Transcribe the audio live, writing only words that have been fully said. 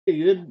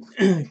Good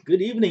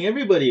good evening,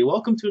 everybody.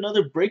 Welcome to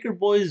another Breaker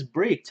Boys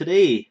break.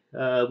 Today,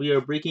 we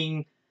are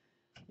breaking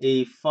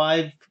a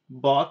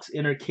 5-box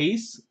inner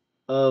case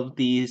of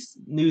the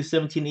new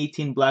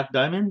 1718 Black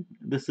Diamond.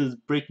 This is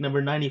break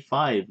number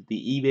 95, the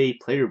eBay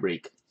player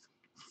break.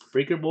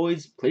 Breaker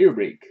Boys player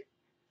break.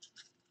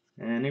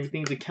 And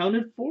everything's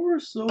accounted for,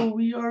 so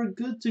we are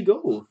good to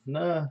go.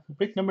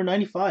 Break number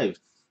 95.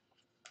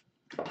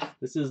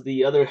 This is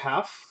the other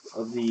half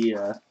of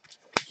the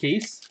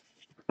case,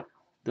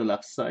 the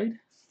left side.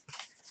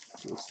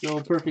 So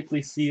still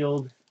perfectly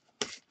sealed.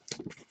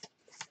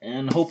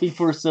 And hoping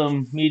for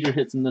some major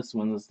hits in this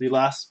one, as the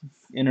last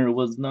inner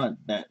was not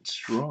that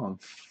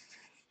strong.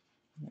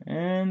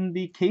 And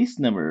the case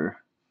number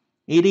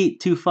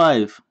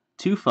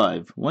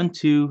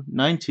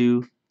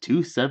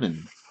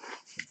 882525129227.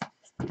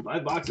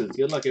 5 boxes.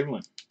 Good luck,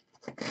 everyone.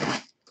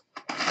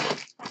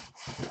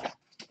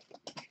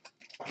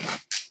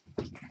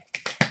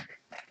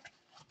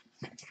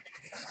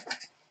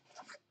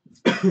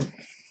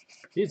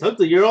 Jeez,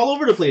 Huxley, you're all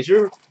over the place.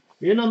 You're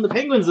in on the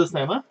Penguins this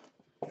time, huh?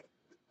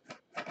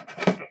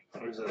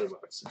 Where's the other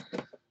box?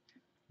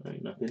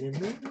 Alright, nothing in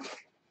there.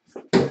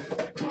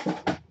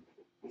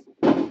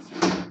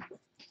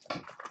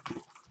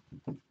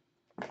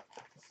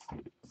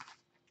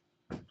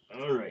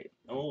 Alright.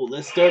 Oh,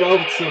 let's start off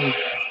with some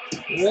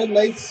Red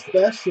Light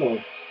Special.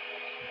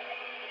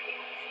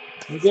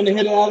 We're gonna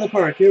hit it out of the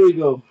park. Here we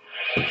go.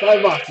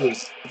 5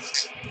 boxes.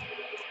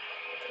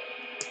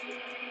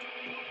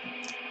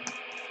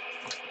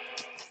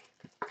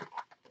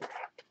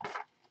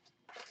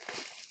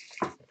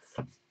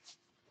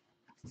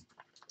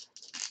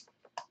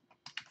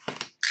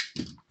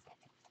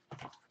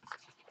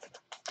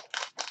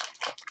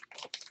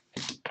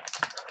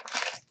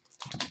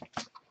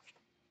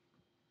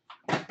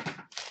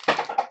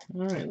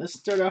 Alright, let's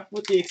start off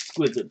with the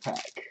Exquisite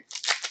pack.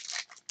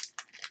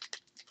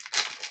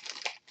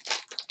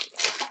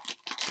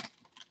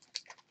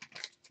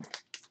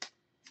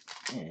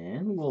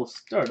 And we'll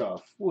start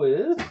off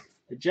with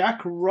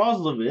Jack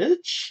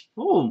Roslovich.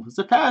 Oh, it's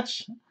a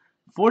patch.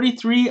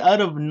 43 out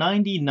of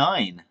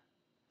 99.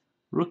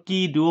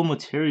 Rookie dual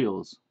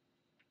materials.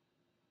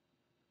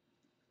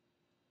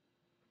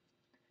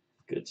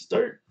 Good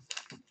start.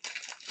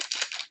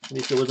 At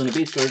least it wasn't a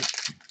base card.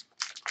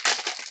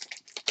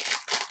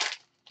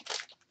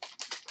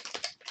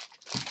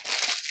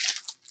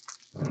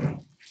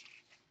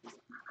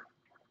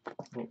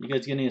 Well, you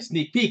guys getting a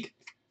sneak peek.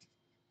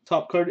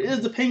 Top card is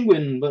the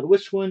Penguin, but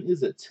which one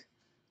is it?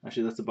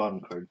 Actually, that's the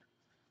bottom card.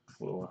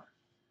 We'll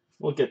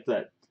get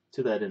to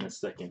that in a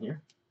second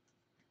here.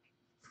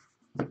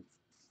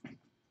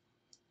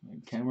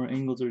 Camera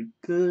angles are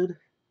good.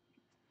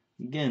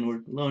 Again, we're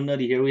a little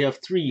nutty here. We have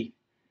 3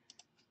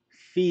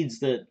 feeds,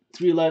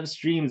 3 live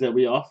streams that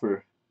we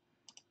offer: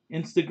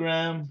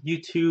 Instagram,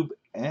 YouTube,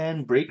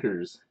 and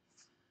Breakers.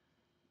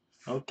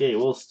 Okay,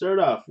 we'll start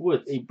off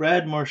with a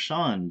Brad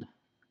Marchand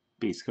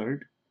base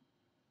card.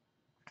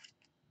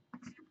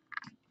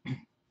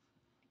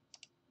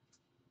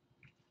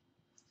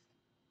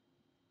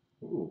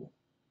 Ooh,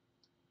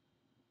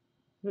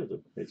 there's a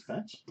base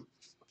patch.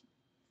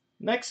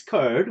 Next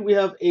card, we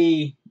have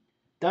a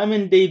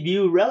Diamond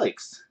Debut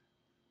Relics.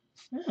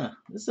 Yeah,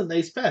 this is a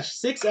nice patch.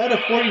 6 out of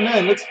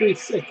 49. Looks pretty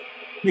sick.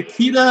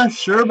 Nikita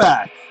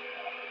Scherbak.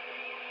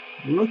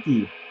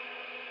 Rookie.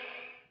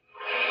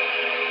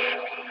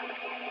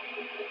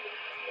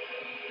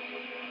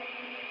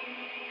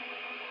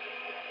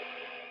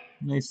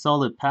 Nice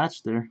solid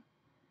patch there.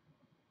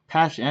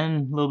 Patch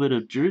and a little bit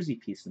of jersey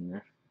piece in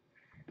there.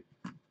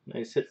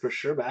 Nice hit for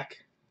Scherbak.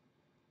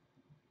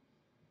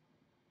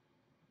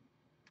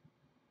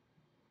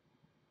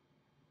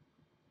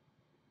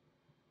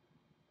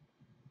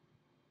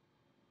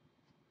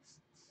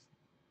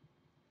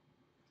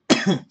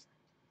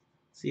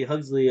 See,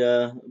 Hugsley,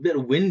 a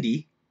bit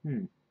windy.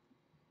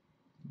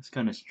 It's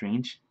kind of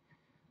strange.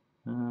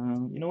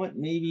 You know what?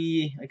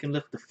 Maybe I can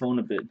lift the phone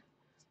a bit.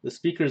 The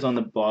speaker's on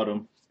the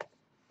bottom,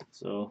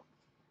 so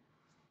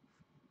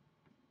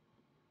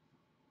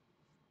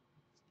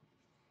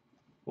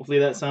hopefully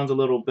that sounds a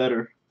little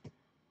better.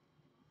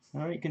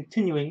 All right,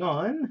 continuing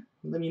on.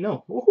 Let me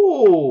know.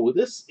 Oh,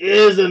 this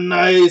is a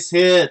nice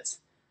hit.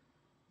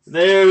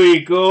 There we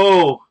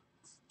go.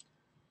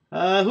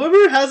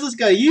 Whoever has this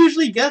guy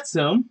usually gets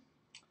him.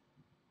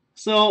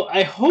 So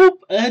I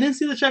hope I didn't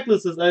see the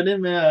checklist. I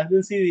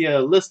didn't see the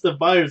list of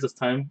buyers this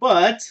time,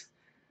 but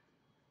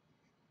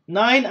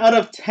 9 out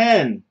of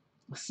 10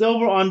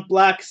 silver on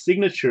black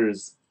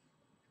signatures.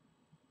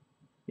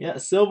 Yeah,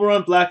 silver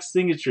on black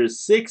signatures.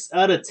 6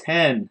 out of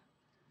 10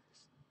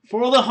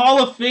 for the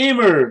Hall of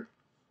Famer.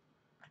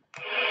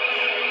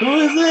 Who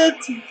is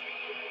it?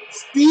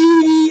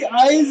 Stevie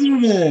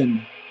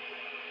Yzerman.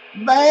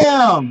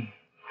 Bam!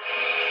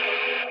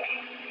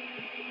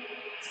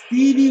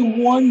 Stevie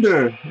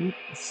Wonder.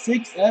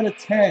 6 out of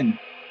 10.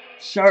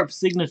 Sharp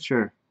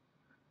signature.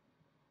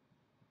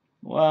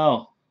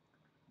 Wow.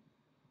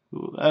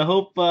 I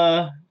hope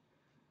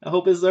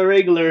it's a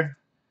regular.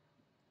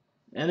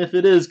 And if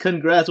it is,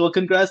 congrats. Well,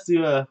 congrats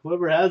to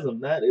whoever has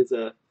them. That is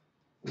a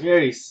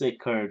very sick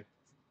card.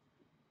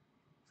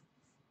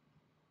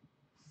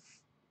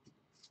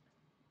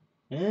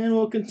 And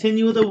we'll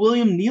continue with a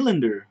William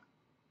Nylander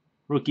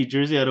rookie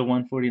jersey out of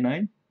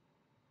 149.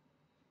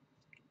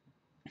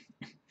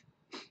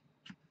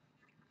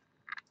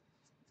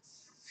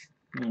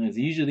 It's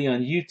usually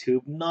on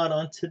YouTube, not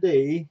on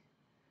today.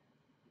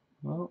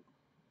 Well,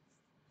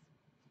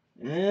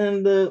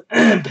 and the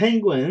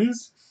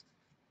Penguins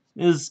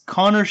is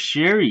Connor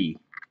Sherry.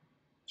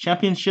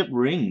 Championship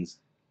rings.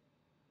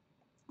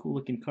 Cool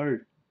looking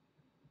card.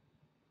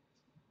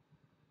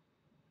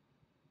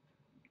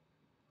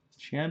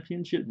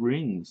 Championship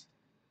rings.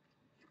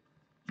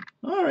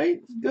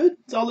 Alright, good.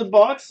 Solid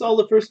box.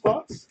 Solid first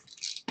box.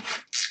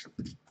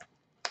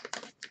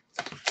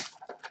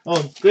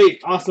 Oh,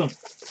 great. Awesome.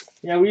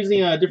 Yeah, we're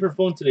using a different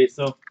phone today,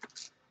 so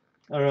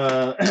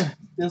our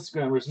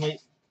Instagrammers might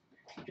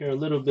hear a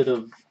little bit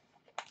of,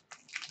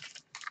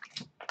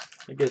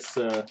 I guess,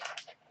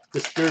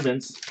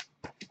 disturbance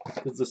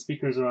because the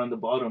speakers are on the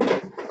bottom.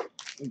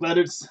 I'm glad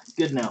it's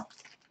good now.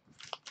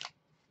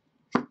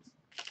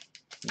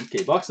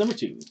 Okay, box number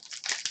 2.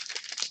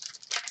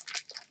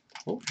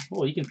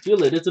 Oh, you can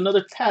feel it. It's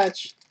another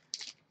patch.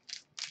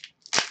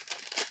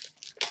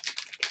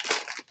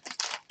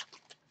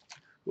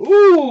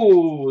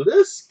 Ooh,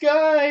 this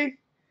guy,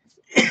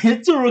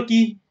 it's a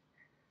rookie.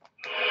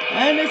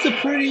 And it's a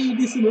pretty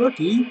decent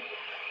rookie.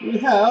 We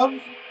have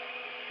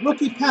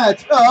rookie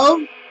patch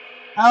of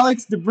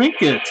Alex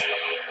DeBrincat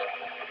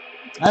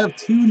out of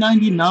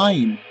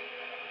 299.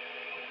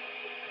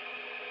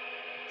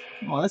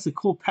 Oh, that's a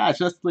cool patch.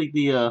 That's like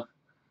the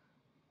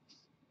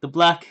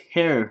black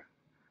hair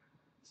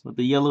with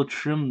the yellow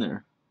trim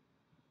there.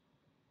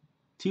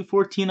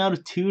 214 out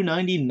of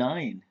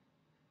 299.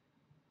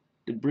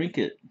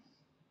 DeBrincat.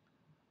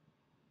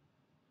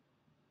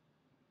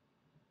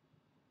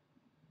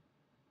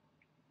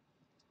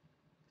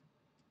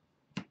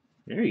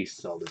 Very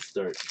solid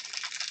start.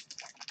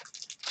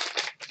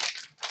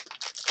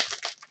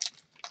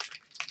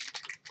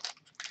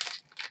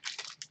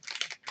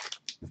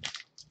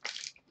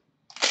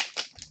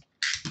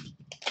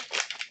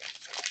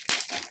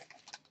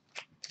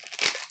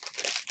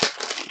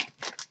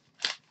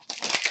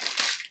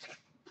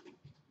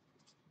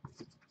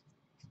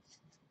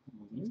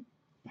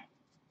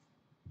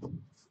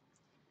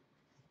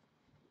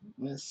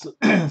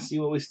 Let's see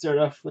what we start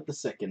off with the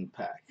second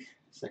pack,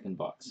 second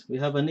box. We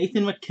have a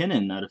Nathan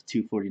MacKinnon out of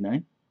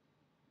 249.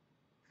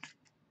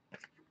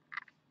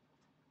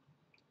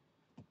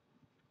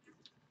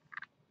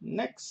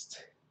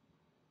 Next,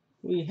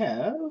 we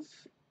have,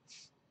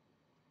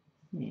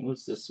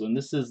 what's this one?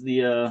 This is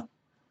the,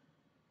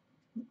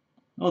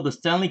 the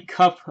Stanley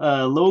Cup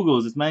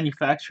logos. It's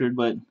manufactured,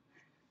 but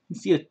you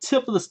see a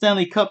tip of the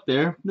Stanley Cup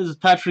there. This is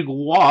Patrick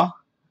Waugh.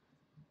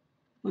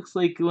 Looks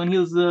like when he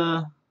was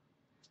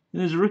in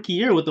his rookie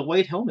year with the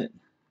white helmet.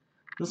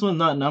 This one's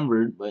not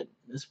numbered, but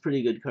it's a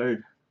pretty good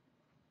card.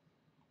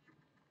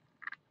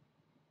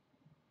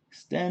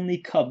 Stanley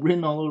Cup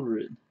written all over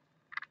it.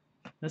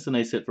 That's a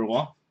nice hit for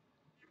Waugh.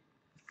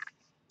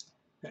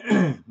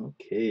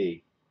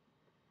 Okay.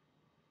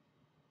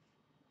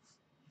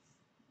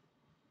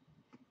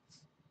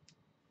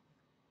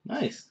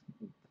 Nice.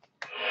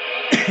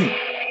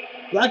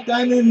 Black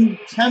Diamond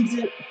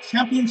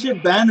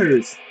Championship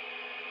banners.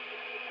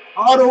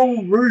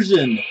 Auto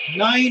version.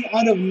 9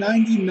 out of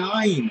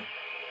 99.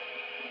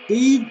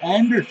 Dave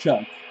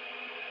Anderchuk.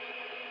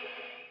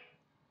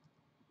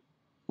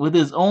 With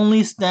his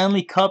only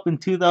Stanley Cup in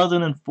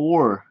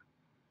 2004.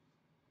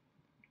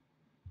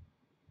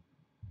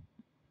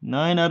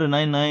 9 out of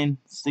 99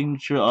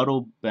 signature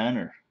auto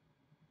banner.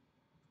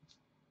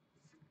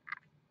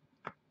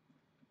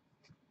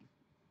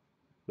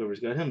 Whoever's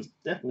got him is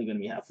definitely going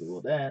to be happy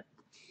with that.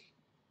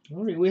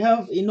 Alright, we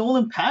have a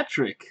Nolan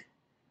Patrick.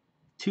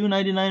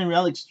 299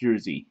 Relics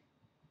jersey.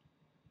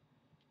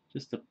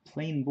 Just a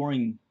plain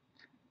boring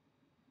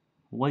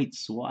white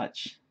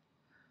swatch.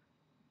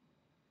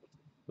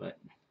 But,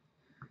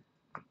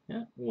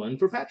 yeah, one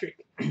for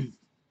Patrick.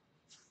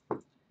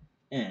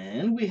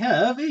 And we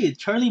have a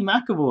Charlie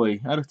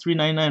McAvoy out of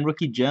 399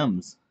 Rookie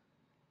Gems.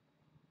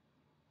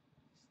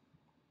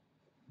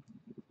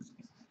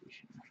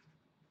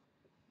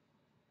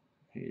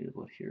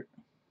 About here.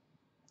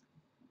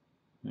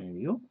 There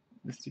you go,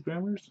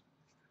 Instagrammers.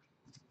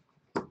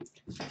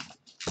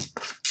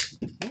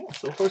 Oh,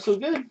 so far so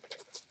good.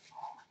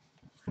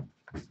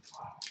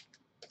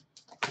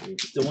 You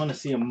still want to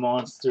see a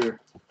monster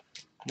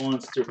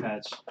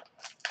patch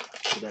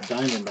for that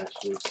diamond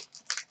actually.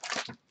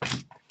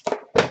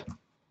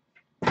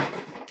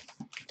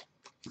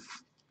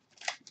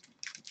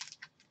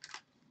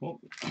 Oh,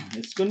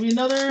 it's going to be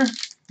another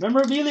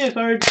memorabilia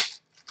card.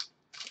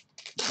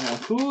 Now,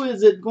 who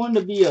is it going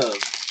to be of?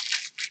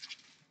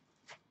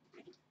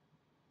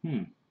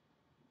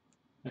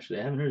 Actually,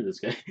 I haven't heard of this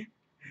guy.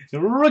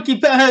 Rookie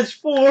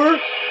patch for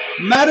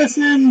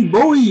Madison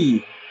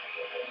Bowie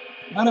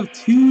out of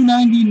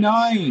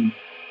 299.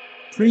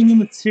 Premium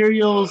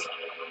materials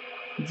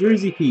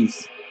jersey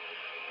piece.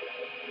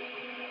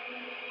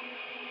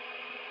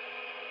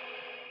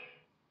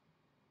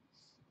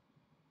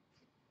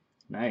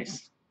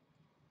 Nice.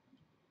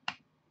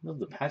 Love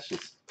the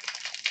patches.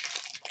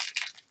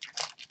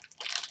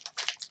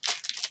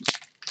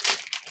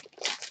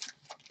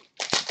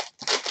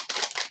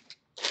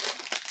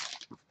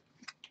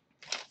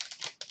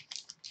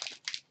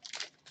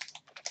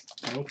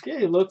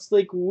 Okay, looks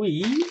like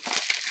we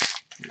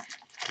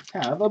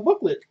have a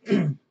booklet.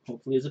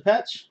 Hopefully it's a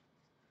patch.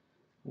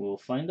 We'll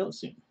find out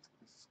soon.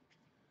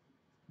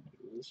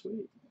 This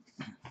way.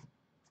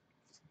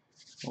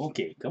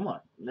 Okay, come on.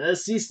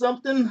 Let's see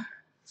something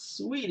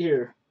sweet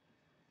here.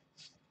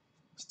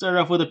 Start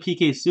off with a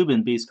PK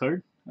Subban base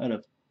card out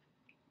of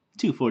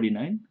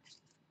 249.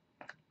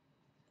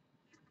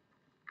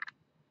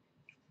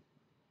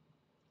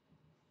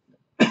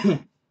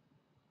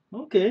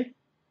 Okay,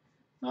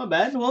 not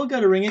bad. Well,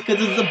 gotta ring it because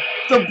it's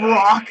the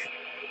Brock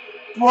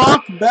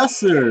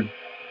Boeser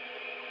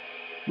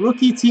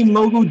rookie team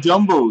logo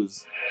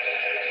jumbos.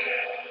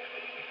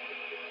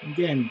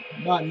 Again,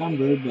 not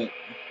numbered, but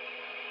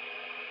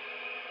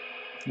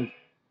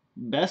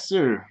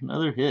Boeser,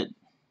 another hit.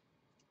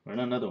 Or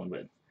not another one,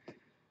 but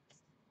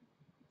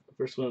the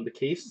first one of the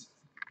case.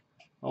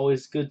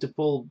 Always good to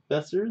pull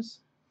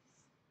Boesers.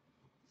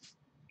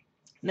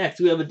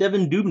 Next, we have a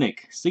Devan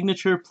Dubnyk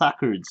signature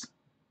placards.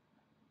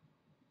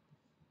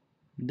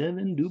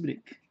 Devan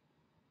Dubnyk.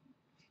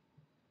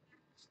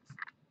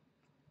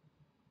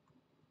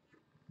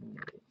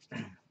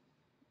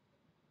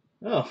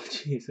 Oh,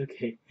 jeez,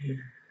 okay.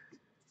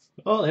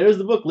 Well, here's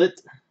the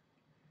booklet.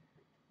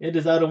 It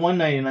is out of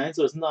 199,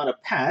 so it's not a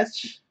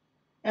patch.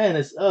 And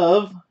it's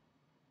of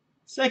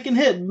second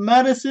hit,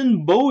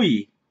 Madison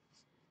Bowey.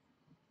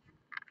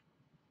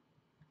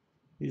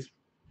 He's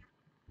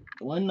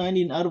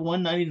 190 out of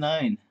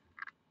 199.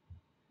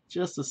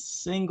 Just a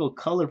single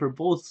color for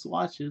both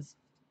swatches.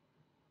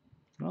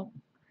 Well,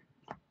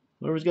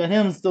 whoever's got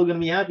him is still going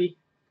to be happy.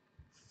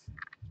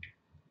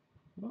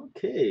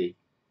 Okay.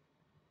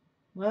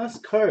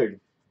 Last card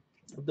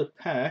of the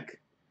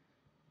pack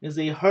is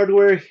a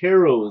Hardware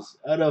Heroes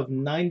out of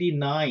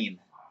 99.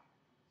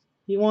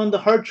 He won the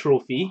Hart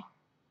Trophy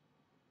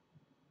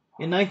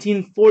in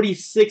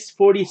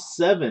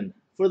 1946-47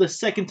 for the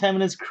second time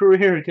in his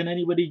career. Can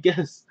anybody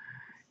guess?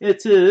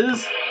 It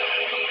is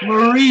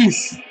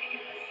Maurice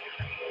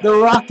the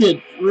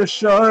Rocket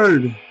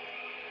Richard.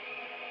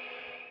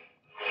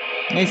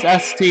 Nice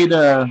acetate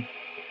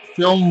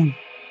film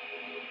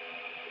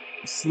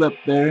slip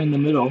there in the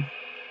middle.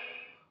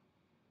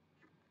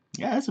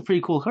 Yeah, that's a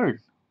pretty cool card.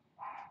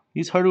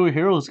 These Hardware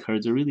Heroes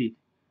cards are really,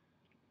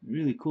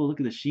 really cool.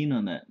 Look at the sheen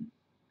on that.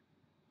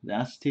 The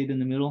acetate in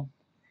the middle.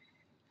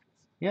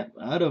 Yep,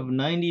 out of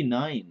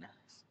 99.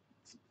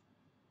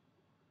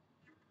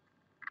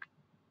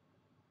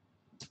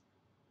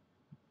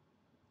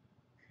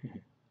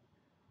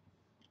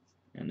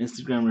 And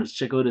Instagrammers,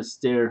 check out his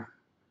stare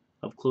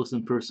up close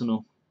and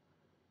personal.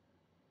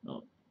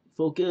 Oh,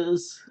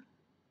 focus.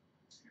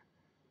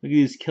 Look at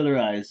these killer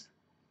eyes.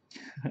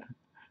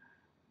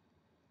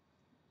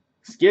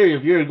 Scary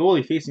if you're a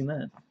goalie facing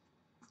that.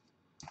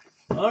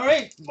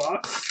 Alright,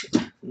 box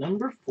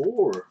number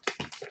 4.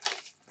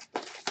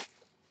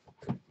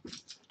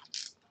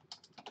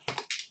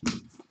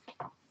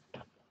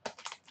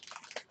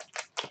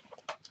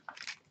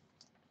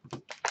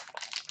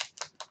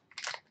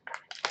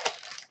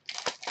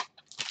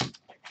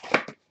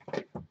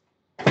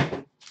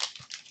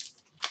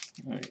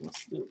 Alright,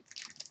 let's do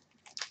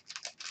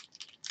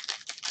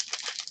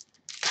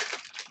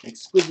it.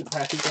 Exquisite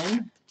pack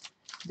again.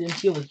 Didn't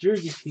feel the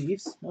jersey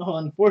piece, oh,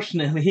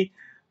 unfortunately,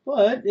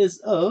 but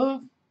is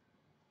of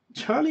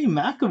Charlie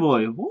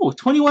McAvoy. Whoa,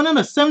 21 out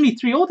of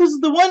 73. Oh, this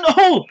is the one.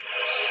 Oh,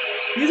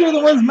 these are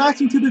the ones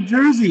matching to the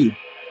jersey.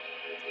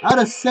 Out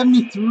of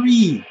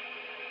 73.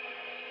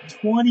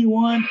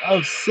 21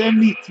 of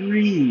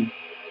 73.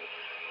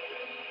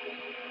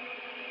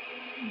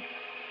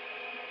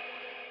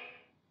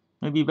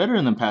 Might be better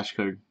than the patch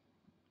card.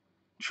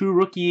 True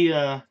rookie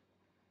card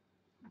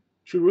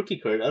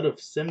out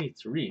of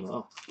 73.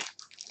 Wow.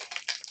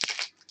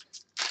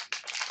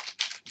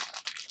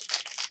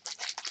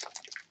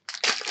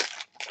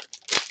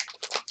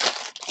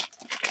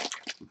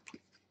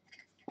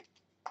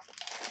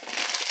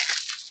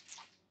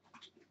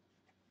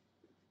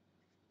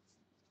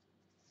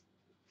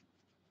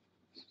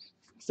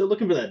 Still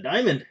looking for that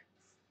diamond.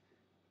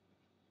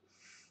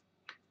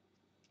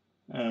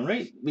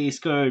 Alright, base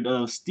card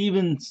of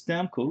Steven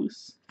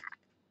Stamkos.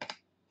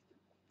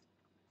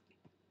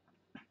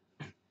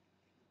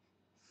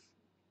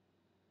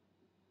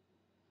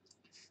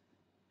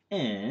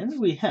 And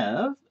we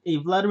have a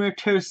Vladimir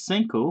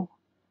Tarasenko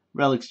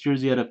Relics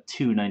jersey out of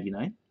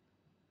 299.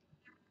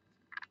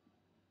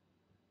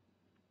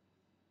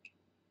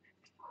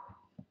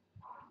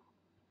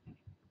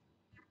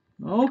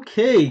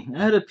 Okay,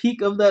 I had a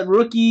peek of that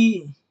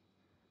rookie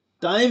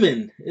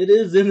diamond. It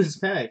is in this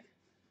pack.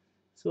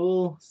 So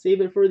we'll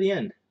save it for the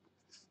end.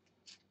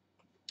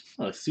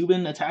 Oh,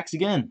 Subban attacks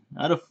again.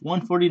 Out of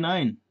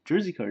 149.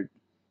 Jersey card.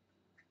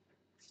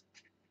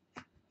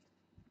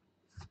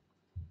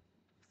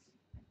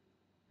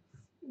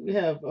 we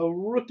have a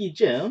rookie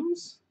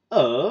gems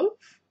of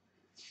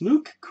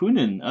Luke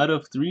Kunin out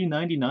of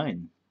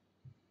 399.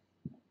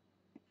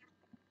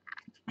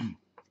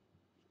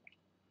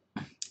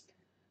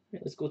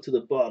 Let's go to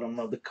the bottom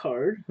of the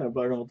card, or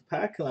bottom of the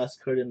pack.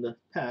 Last card in the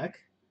pack.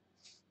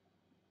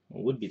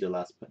 Well, would be the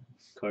last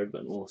card,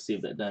 but we'll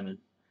save that diamond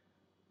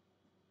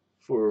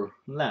for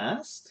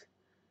last.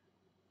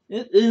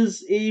 It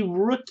is a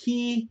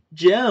rookie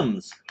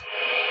gems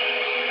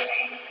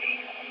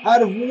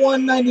out of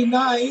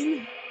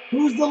 199.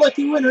 Who's the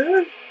lucky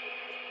winner?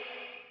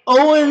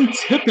 Owen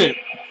Tippett.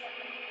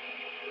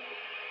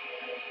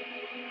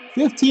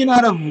 15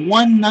 out of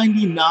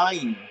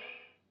 199.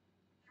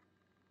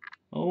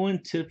 Owen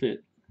Tippett.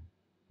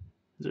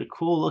 These are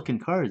cool looking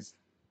cards.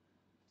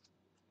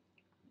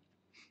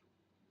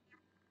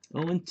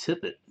 Owen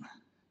Tippett.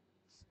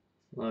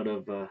 A lot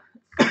of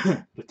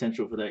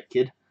potential for that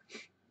kid.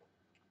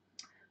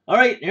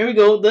 Alright, here we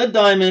go. The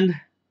diamond.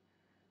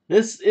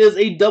 This is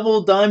a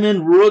double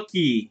diamond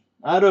rookie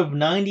out of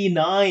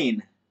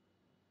 99.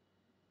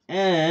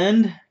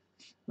 And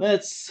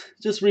let's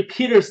just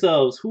repeat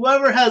ourselves.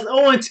 Whoever has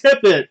Owen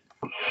Tippett,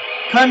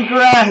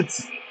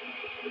 congrats!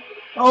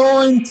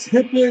 Owen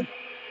Tippett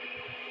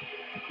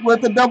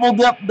with a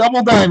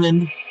double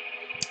diamond.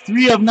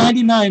 3 of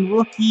 99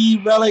 rookie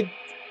relic,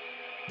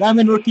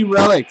 diamond rookie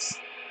relics.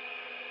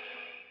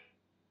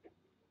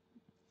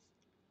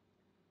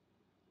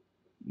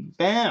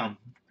 Bam!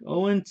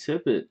 Owen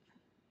Tippett.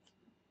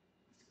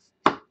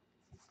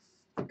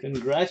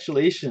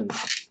 Congratulations.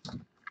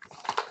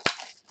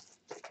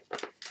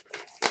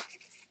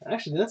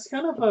 Actually, that's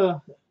kind of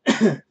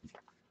a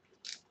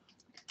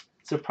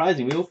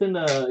surprising. We opened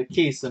a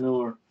case and there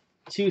were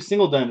 2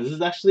 single diamonds. This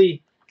is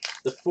actually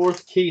the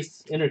 4th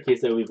case, inner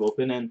case that we've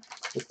opened, and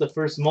it's the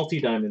first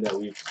multi-diamond that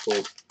we've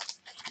pulled.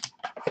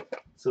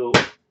 So,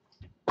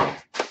 I'm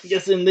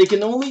guessing they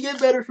can only get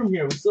better from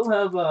here. We still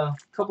have a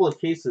couple of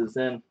cases,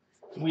 and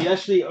we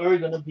actually are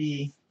going to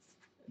be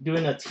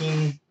doing a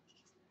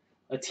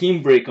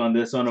team break on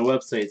this on our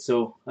website.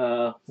 So,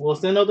 we'll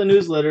send out the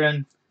newsletter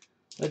and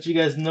let you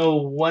guys know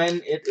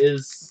when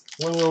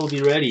we'll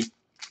be ready.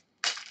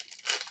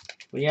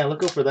 But yeah,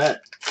 look out for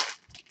that.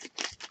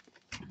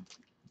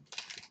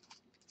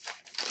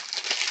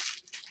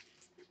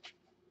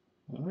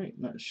 Alright,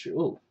 not sure.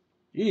 Oh,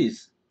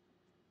 jeez.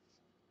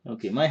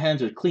 Okay, my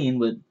hands are clean,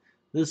 but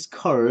this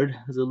card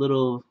has a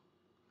little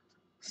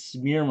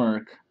smear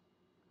mark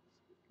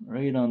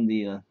right on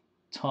the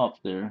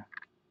top there.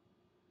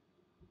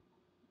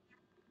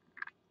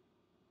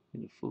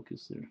 Get a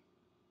focus there.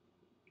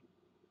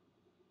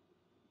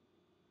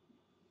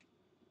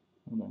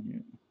 Hold on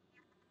here.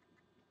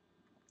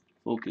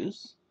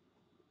 Focus.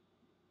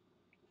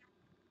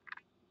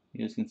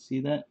 You guys can see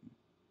that?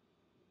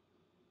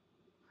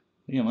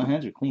 Yeah, my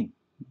hands are clean.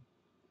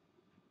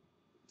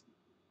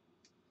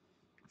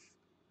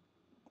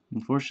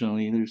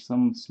 Unfortunately, there's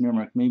some smear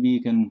mark. Maybe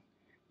you can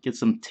get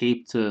some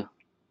tape to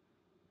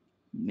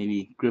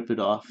maybe grip it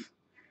off.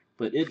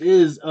 But it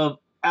is of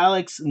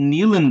Alex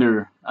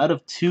Nylander out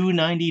of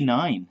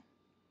 299.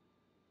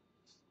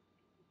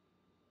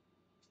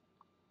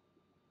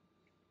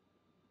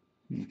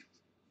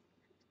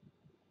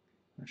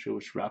 Not sure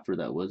which wrapper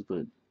that was,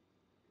 but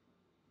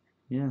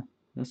yeah,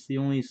 that's the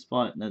only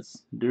spot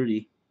that's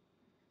dirty.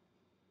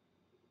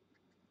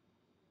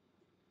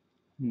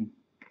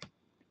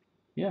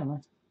 Yeah,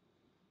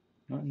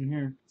 not in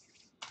here.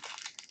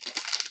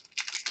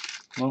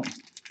 Well,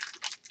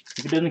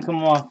 if it didn't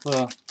come off,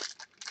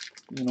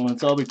 you know,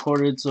 it's all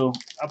recorded, so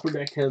Upper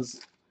Deck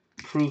has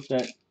proof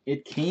that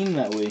it came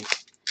that way.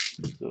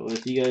 So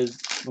if you guys,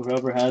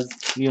 whoever has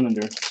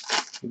Nylander,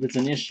 if it's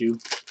an issue,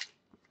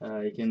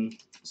 you can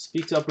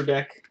speak to Upper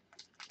Deck,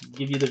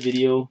 give you the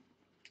video,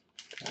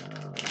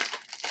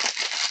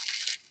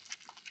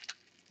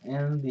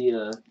 and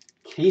the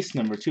case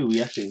number too.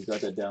 We actually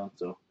got that down.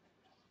 So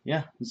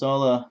yeah, it's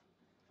all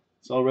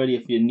ready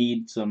if you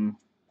need some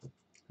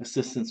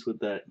assistance with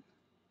that.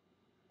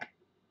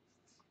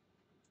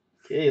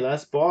 Okay,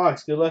 last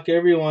box. Good luck,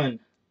 everyone.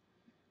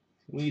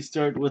 We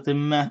start with a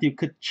Matthew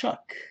Tkachuk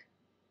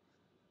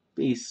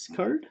base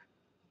card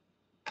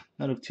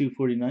out of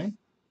 249.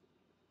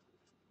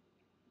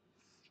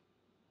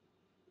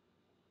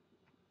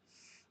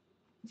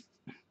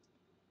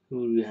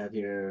 Who do we have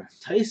here?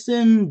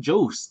 Tyson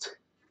Jost.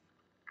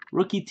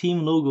 Rookie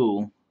team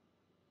logo.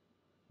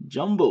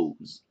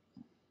 Jumbos.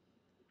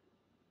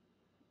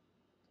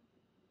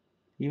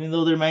 Even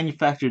though they're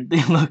manufactured,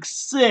 they look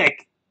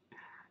sick.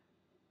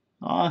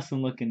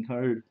 Awesome looking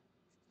card.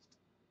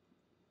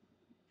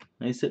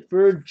 Nice hit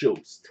for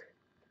Jost.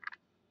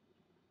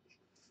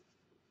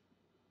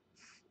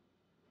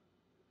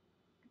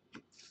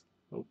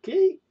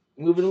 Okay,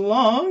 moving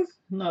along.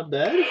 Not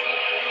bad.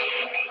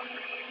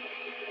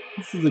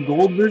 This is the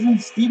gold version.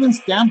 Steven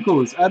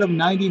Stamkos out of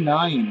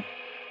 99.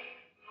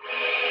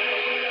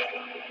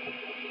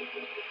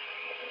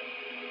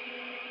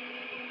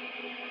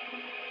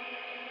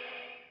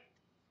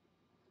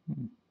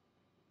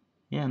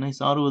 Yeah,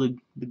 nice auto with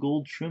the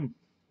gold trim.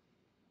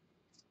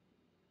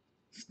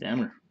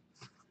 Stammer.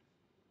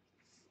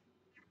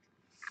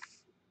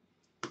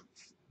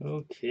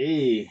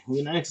 Okay,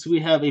 next we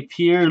have a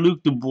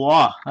Pierre-Luc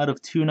Dubois out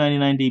of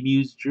 299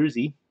 debuts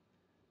jersey.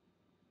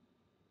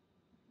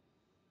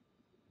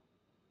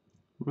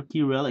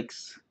 Rookie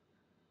Relics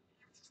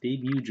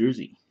debut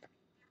jersey.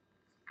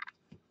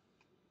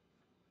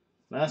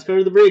 Last card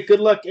of the break. Good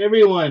luck,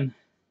 everyone.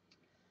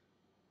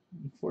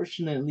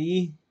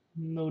 Unfortunately,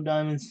 no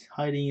diamonds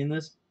hiding in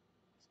this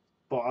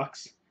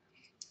box.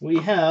 We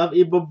have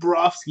a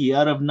Bobrovsky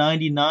out of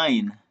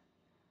 99.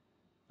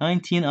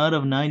 19 out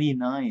of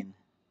 99.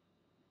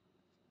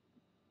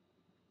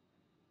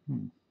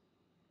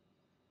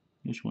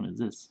 Which one is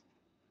this?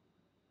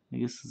 I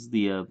guess this is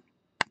the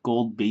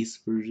gold base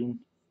version.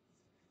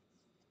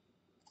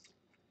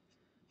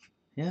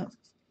 Yeah.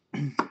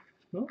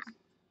 Well,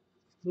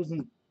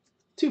 wasn't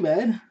too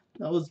bad.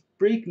 That was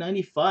break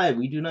 95.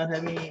 We do not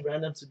have any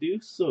randoms to do,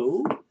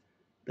 so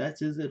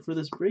that is it for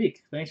this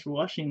break. Thanks for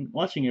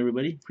watching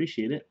everybody.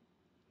 Appreciate it.